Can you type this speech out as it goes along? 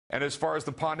And as far as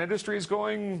the pawn industry is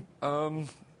going, and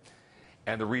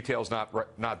the retail's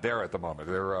not there at the moment.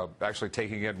 They're actually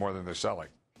taking in more than they're selling.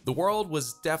 The world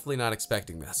was definitely not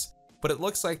expecting this, but it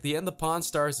looks like the end of Pawn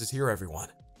Stars is here, everyone.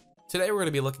 Today we're going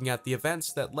to be looking at the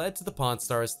events that led to the Pawn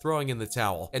Stars throwing in the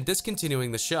towel and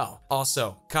discontinuing the show.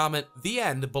 Also, comment "the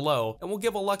end" below and we'll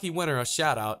give a lucky winner a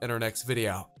shout out in our next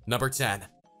video. Number 10.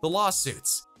 The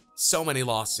lawsuits. So many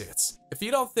lawsuits. If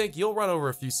you don't think you'll run over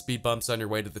a few speed bumps on your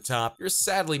way to the top, you're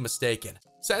sadly mistaken.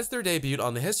 Since their debut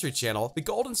on the History Channel, the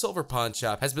Gold and Silver Pawn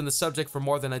Shop has been the subject for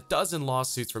more than a dozen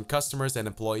lawsuits from customers and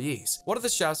employees. One of the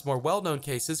shop's more well-known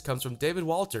cases comes from David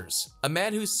Walters, a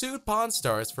man who sued Pawn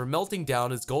Stars for melting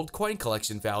down his gold coin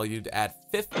collection valued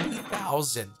at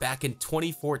 $50,000 back in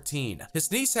 2014.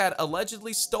 His niece had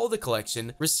allegedly stole the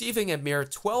collection, receiving a mere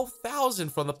 $12,000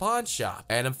 from the pawn shop.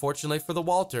 And unfortunately for the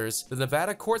Walters, the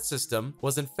Nevada court system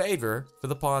was in favor for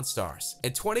the Pawn Stars.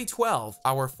 In 2012,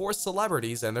 our 4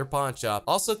 celebrities and their pawn shop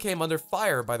also came under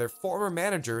fire by their former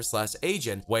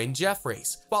manager/agent, Wayne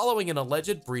Jeffries, following an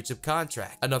alleged breach of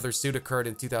contract. Another suit occurred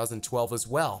in 2012 as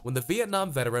well, when the Vietnam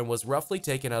veteran was roughly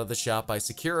taken out of the shop by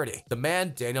security. The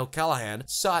man, Daniel Callahan,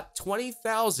 sought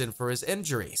 $20,000 for his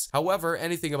injuries. However,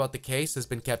 anything about the case has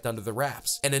been kept under the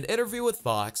wraps. In an interview with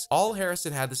Fox, all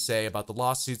Harrison had to say about the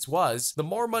lawsuits was, the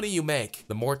more money you make,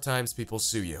 the more times people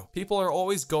sue you. People are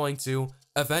always going to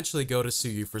eventually go to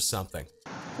sue you for something.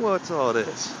 What's all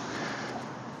this?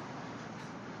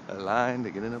 A line to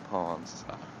get in a pawn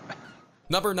shop.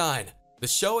 Number 9. The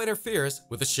show interferes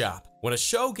with the shop. When a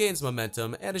show gains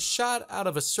momentum and is shot out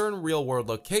of a certain real-world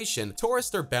location,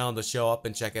 tourists are bound to show up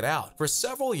and check it out. For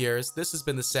several years, this has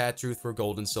been the sad truth for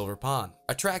Gold and Silver Pawn,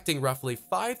 attracting roughly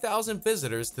 5,000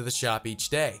 visitors to the shop each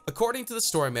day. According to the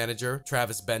store manager,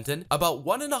 Travis Benton, about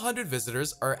 1 in 100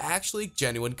 visitors are actually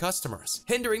genuine customers,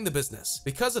 hindering the business.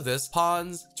 Because of this,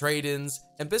 pawns, trade-ins,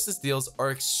 and business deals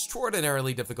are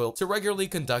extraordinarily difficult to regularly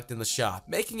conduct in the shop,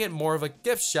 making it more of a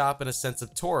gift shop and a sense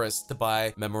of tourists to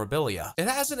buy memorabilia. It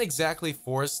hasn't exactly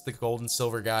forced the Gold and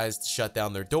Silver guys to shut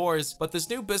down their doors, but this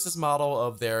new business model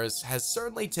of theirs has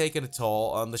certainly taken a toll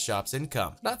on the shop's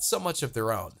income. Not so much of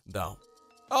their own, though.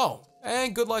 Oh,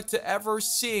 and good luck to ever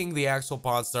seeing the actual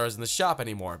Pawn Stars in the shop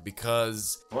anymore,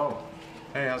 because... Hello.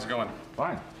 Hey, how's it going?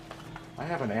 Fine. I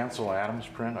have an Ansel Adams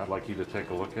print I'd like you to take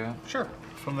a look at. Sure.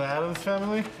 From the Adams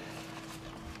family?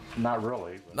 Not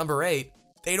really. Number 8.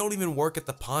 They don't even work at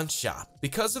the pawn shop.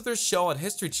 Because of their show on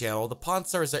History Channel, the Pawn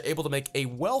Stars are able to make a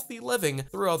wealthy living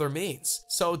through other means.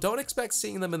 So don't expect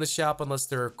seeing them in the shop unless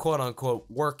they're quote-unquote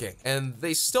working. And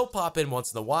they still pop in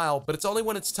once in a while, but it's only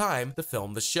when it's time to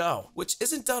film the show, which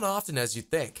isn't done often as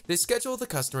you'd think. They schedule the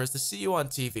customers to see you on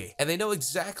TV, and they know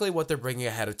exactly what they're bringing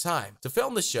ahead of time. To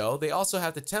film the show, they also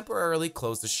have to temporarily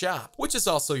close the shop, which is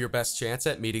also your best chance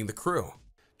at meeting the crew.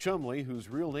 Chumley, whose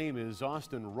real name is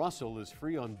Austin Russell, is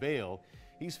free on bail.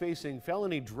 He's facing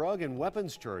felony drug and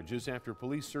weapons charges after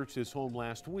police searched his home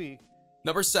last week.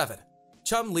 Number 7.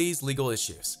 Chumlee's legal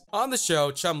issues. On the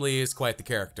show, Chumlee is quite the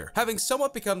character, having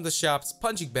somewhat become the shop's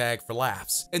punching bag for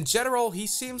laughs. In general, he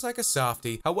seems like a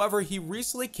softie. However, he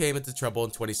recently came into trouble in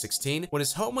 2016 when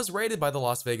his home was raided by the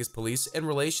Las Vegas police in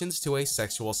relations to a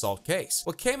sexual assault case.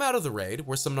 What came out of the raid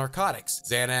were some narcotics,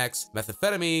 Xanax,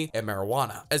 methamphetamine, and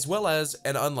marijuana, as well as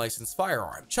an unlicensed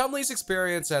firearm. Chumlee's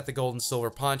experience at the Gold and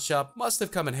Silver Pawn Shop must have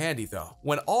come in handy though.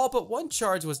 When all but one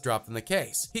charge was dropped in the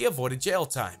case, he avoided jail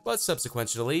time, but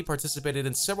subsequently participated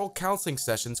in several counseling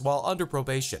sessions while under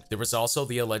probation. There was also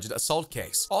the alleged assault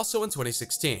case, also in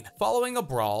 2016, following a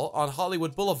brawl on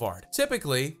Hollywood Boulevard.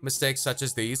 Typically, mistakes such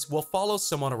as these will follow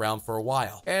someone around for a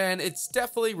while, and it's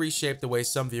definitely reshaped the way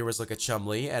some viewers look at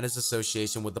Chumlee and his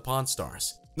association with the Pawn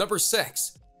Stars. Number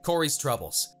 6. Corey's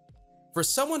troubles. For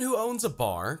someone who owns a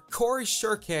bar, Corey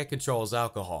sure can't control his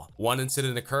alcohol. One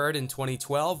incident occurred in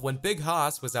 2012 when Big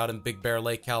Hoss was out in Big Bear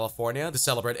Lake, California to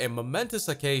celebrate a momentous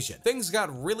occasion. Things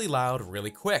got really loud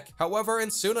really quick. However,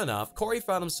 and soon enough, Corey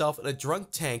found himself in a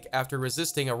drunk tank after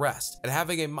resisting arrest and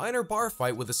having a minor bar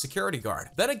fight with a security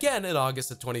guard. Then again, in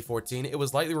August of 2014, it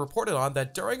was lightly reported on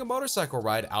that during a motorcycle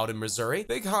ride out in Missouri,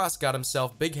 Big Hoss got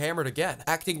himself big hammered again,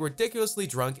 acting ridiculously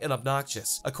drunk and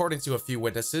obnoxious. According to a few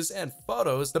witnesses and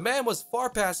photos, the man was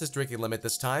far past his drinking limit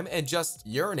this time and just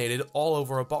urinated all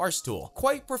over a bar stool,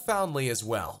 quite profoundly as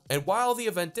well. And while the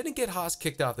event didn't get Hoss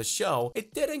kicked off the show,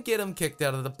 it didn't get him kicked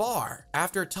out of the bar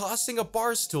after tossing a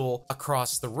bar stool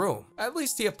across the room. At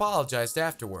least he apologized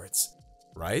afterwards,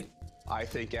 right? I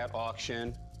think at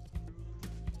auction,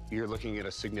 you're looking at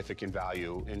a significant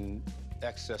value in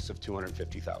excess of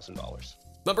 $250,000.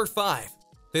 Number 5.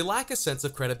 They lack a sense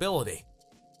of credibility.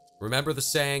 Remember the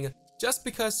saying, just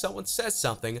because someone says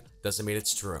something doesn't mean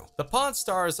it's true. The Pawn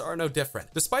Stars are no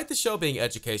different. Despite the show being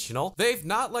educational, they've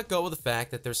not let go of the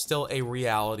fact that they're still a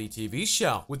reality TV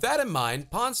show. With that in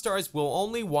mind, Pawn Stars will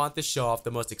only want to show off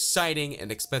the most exciting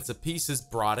and expensive pieces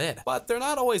brought in, but they're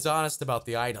not always honest about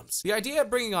the items. The idea of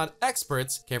bringing on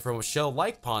experts came from a show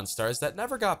like Pawn Stars that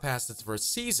never got past its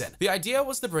first season. The idea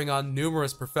was to bring on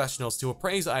numerous professionals to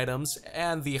appraise items,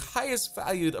 and the highest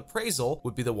valued appraisal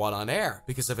would be the one on air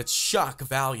because of its shock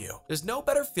value. There's no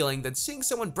better feeling than seeing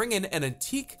someone bring in an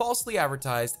antique falsely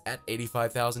advertised at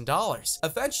 $85,000.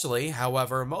 Eventually,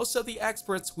 however, most of the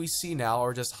experts we see now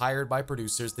are just hired by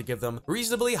producers to give them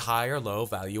reasonably high or low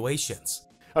valuations.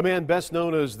 A man best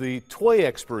known as the toy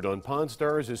expert on Pawn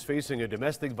Stars is facing a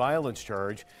domestic violence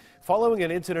charge following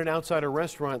an incident outside a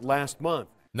restaurant last month.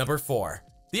 Number 4.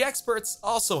 The experts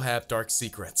also have dark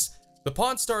secrets. The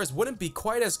Pawn Stars wouldn't be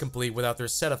quite as complete without their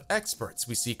set of experts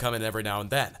we see coming every now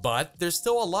and then, but there's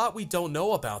still a lot we don't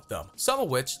know about them, some of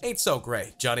which ain't so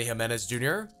great. Johnny Jimenez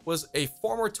Jr. was a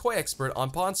former toy expert on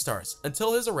Pawn Stars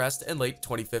until his arrest in late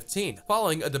 2015,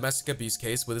 following a domestic abuse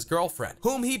case with his girlfriend,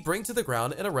 whom he'd bring to the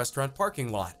ground in a restaurant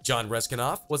parking lot. John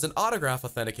Reskinoff was an autograph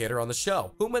authenticator on the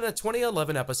show, whom in a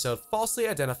 2011 episode falsely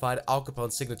identified Al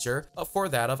Capone's signature for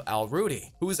that of Al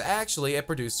Rudy, who was actually a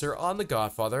producer on The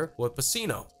Godfather with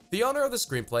Pacino. The owner of the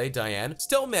screenplay, Diane,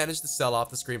 still managed to sell off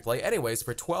the screenplay anyways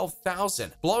for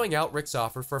 $12,000, blowing out Rick's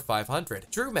offer for $500.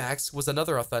 Drew Max was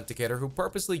another authenticator who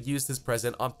purposely used his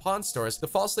presence on Pawn Stars to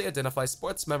falsely identify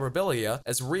sports memorabilia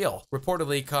as real,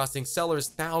 reportedly costing sellers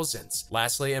thousands.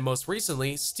 Lastly, and most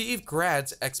recently, Steve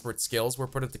Grad's expert skills were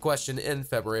put into question in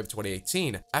February of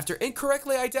 2018, after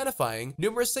incorrectly identifying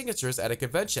numerous signatures at a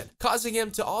convention, causing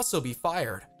him to also be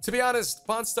fired. To be honest,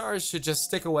 Pawn Stars should just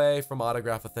stick away from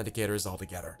autograph authenticators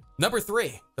altogether. Number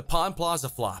 3. The Pawn Plaza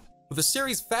flop. With the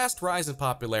series' fast rise in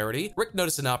popularity, Rick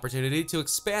noticed an opportunity to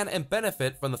expand and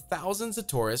benefit from the thousands of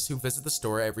tourists who visit the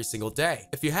store every single day.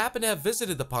 If you happen to have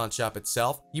visited the pawn shop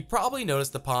itself, you probably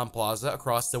noticed the Pawn Plaza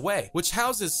across the way, which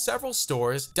houses several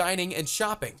stores, dining, and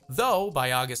shopping. Though,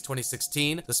 by August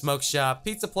 2016, the smoke shop,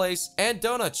 pizza place, and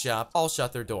donut shop all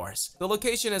shut their doors. The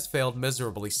location has failed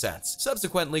miserably since,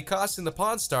 subsequently costing the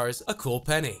Pawn Stars a cool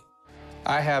penny.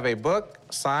 I have a book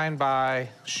signed by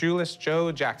Shoeless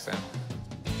Joe Jackson.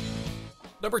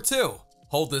 Number 2.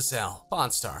 Hold This L,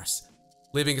 Pawn Stars.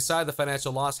 Leaving aside the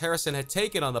financial loss Harrison had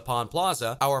taken on the Pawn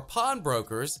Plaza, our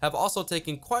pawnbrokers have also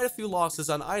taken quite a few losses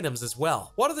on items as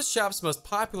well. One of the shop's most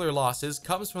popular losses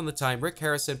comes from the time Rick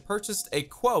Harrison purchased a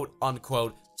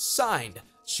quote-unquote signed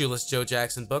Shoeless Joe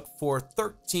Jackson book for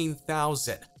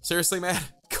 $13,000. Seriously, man?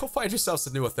 Go find yourself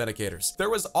some new authenticators. There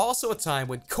was also a time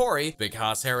when Corey, Big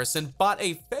Hoss Harrison, bought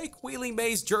a fake Wheelie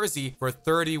Mays jersey for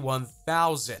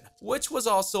 $31,000, which was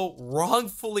also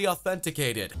wrongfully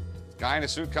authenticated. Guy in a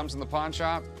suit comes in the pawn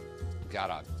shop, got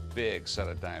a big set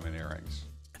of diamond earrings.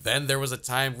 Then there was a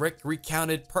time Rick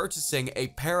recounted purchasing a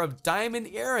pair of diamond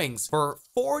earrings for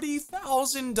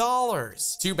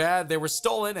 $40,000. Too bad they were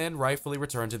stolen and rightfully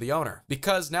returned to the owner,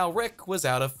 because now Rick was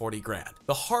out of 40 grand.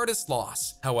 The hardest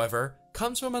loss, however,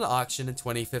 comes from an auction in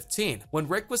 2015 when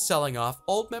Rick was selling off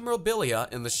old memorabilia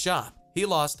in the shop. He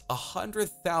lost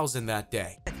 $100,000 that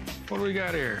day. What do we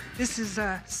got here? This is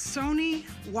a Sony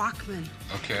Walkman.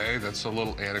 Okay, that's a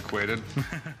little antiquated.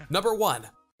 Number 1.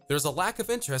 There's a lack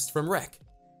of interest from Rick.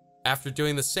 After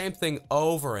doing the same thing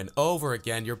over and over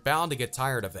again, you're bound to get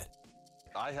tired of it.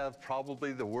 I have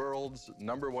probably the world's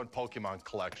 #1 Pokemon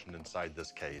collection inside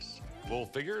this case. Little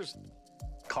figures?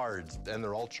 Cards, and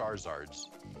they're all Charizards.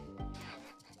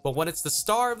 But when it's the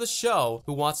star of the show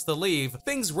who wants to leave,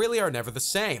 things really are never the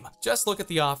same. Just look at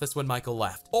The Office when Michael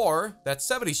left, or that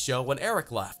 70s show when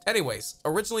Eric left. Anyways,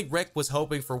 originally Rick was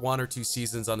hoping for 1 or 2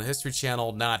 seasons on the History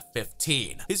Channel, not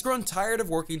 15. He's grown tired of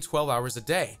working 12 hours a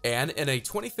day, and in a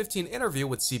 2015 interview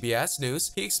with CBS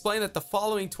News, he explained that the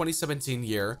following 2017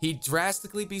 year, he'd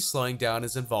drastically be slowing down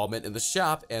his involvement in the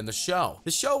shop and the show.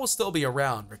 The show will still be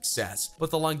around, Rick says, but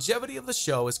the longevity of the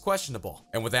show is questionable.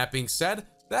 And with that being said,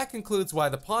 that concludes why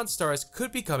the Pawn Stars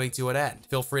could be coming to an end.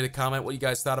 Feel free to comment what you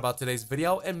guys thought about today's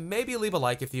video and maybe leave a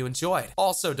like if you enjoyed.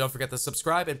 Also, don't forget to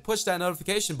subscribe and push that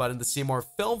notification button to see more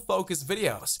film-focused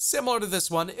videos similar to this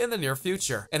one in the near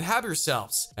future. And have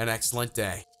yourselves an excellent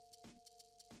day.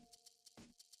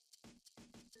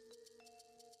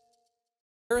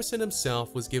 Harrison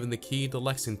himself was given the key to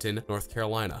Lexington, North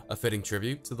Carolina, a fitting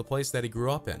tribute to the place that he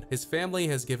grew up in. His family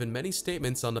has given many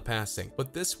statements on the passing,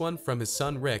 but this one from his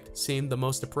son Rick seemed the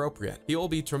most appropriate. He will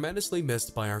be tremendously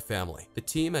missed by our family, the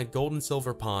team at Gold and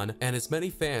Silver Pawn, and his many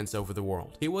fans over the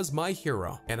world. He was my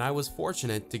hero, and I was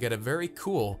fortunate to get a very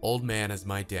cool old man as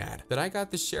my dad, that I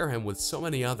got to share him with so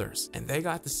many others, and they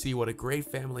got to see what a great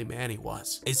family man he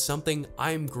was. It's something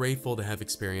I'm grateful to have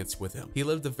experienced with him. He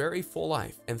lived a very full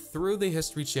life, and through the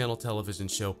History Channel television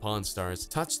show Pawn Stars,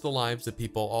 touched the lives of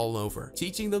people all over,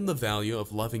 teaching them the value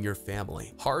of loving your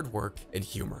family, hard work, and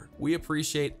humor. We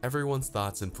appreciate everyone's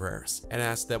thoughts and prayers, and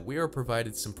ask that we are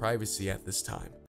provided some privacy at this time.